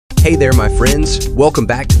Hey there, my friends. Welcome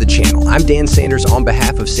back to the channel. I'm Dan Sanders on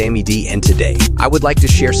behalf of Sammy D, and today I would like to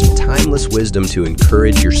share some timeless wisdom to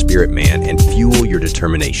encourage your spirit man and fuel your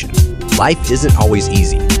determination. Life isn't always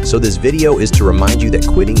easy, so this video is to remind you that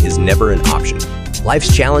quitting is never an option.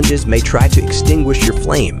 Life's challenges may try to extinguish your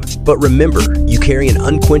flame, but remember, you carry an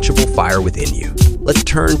unquenchable fire within you. Let's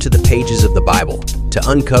turn to the pages of the Bible to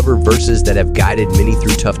uncover verses that have guided many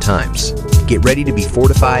through tough times. Get ready to be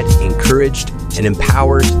fortified, encouraged, and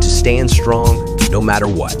empowered to stand strong no matter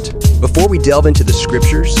what. Before we delve into the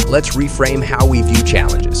scriptures, let's reframe how we view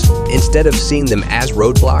challenges. Instead of seeing them as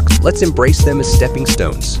roadblocks, let's embrace them as stepping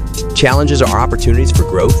stones. Challenges are opportunities for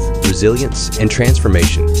growth, resilience, and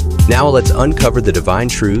transformation. Now let's uncover the divine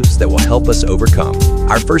truths that will help us overcome.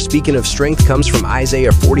 Our first beacon of strength comes from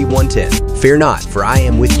Isaiah 41:10. Fear not, for I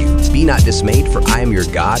am with you. Be not dismayed, for I am your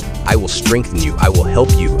God. I will strengthen you. I will help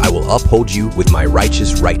you. I will uphold you with my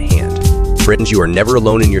righteous right hand. Friends, you are never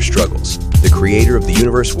alone in your struggles. The Creator of the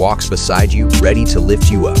universe walks beside you, ready to lift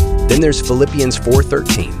you up. Then there's Philippians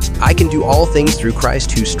 4:13. I can do all things through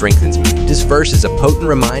Christ who strengthens me. This verse is a potent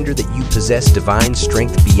reminder that you possess divine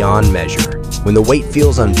strength beyond measure. When the weight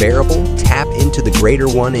feels unbearable, tap into the greater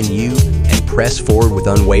one in you and press forward with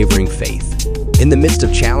unwavering faith. In the midst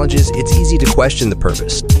of challenges, it's easy to question the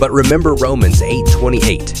purpose. But remember Romans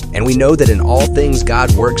 8:28, and we know that in all things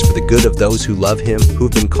God works for the good of those who love Him, who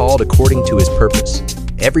have been called according to His purpose.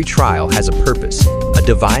 Every trial has a purpose, a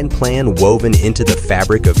divine plan woven into the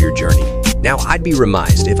fabric of your journey. Now, I'd be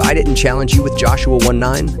remiss if I didn't challenge you with Joshua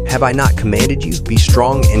 1:9. Have I not commanded you? Be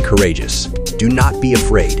strong and courageous. Do not be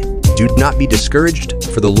afraid. Do not be discouraged,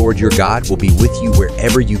 for the Lord your God will be with you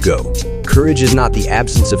wherever you go. Courage is not the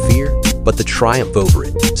absence of fear, but the triumph over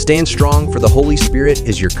it. Stand strong, for the Holy Spirit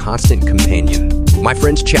is your constant companion. My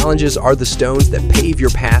friends, challenges are the stones that pave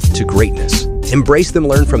your path to greatness. Embrace them,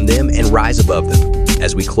 learn from them, and rise above them.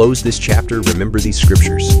 As we close this chapter, remember these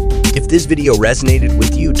scriptures. If this video resonated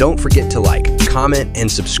with you, don't forget to like, comment, and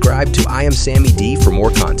subscribe to I Am Sammy D for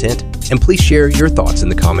more content, and please share your thoughts in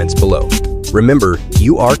the comments below. Remember,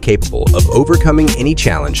 you are capable of overcoming any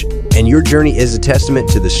challenge, and your journey is a testament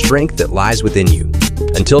to the strength that lies within you.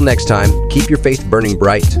 Until next time, keep your faith burning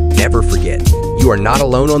bright. Never forget, you are not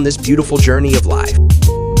alone on this beautiful journey of life.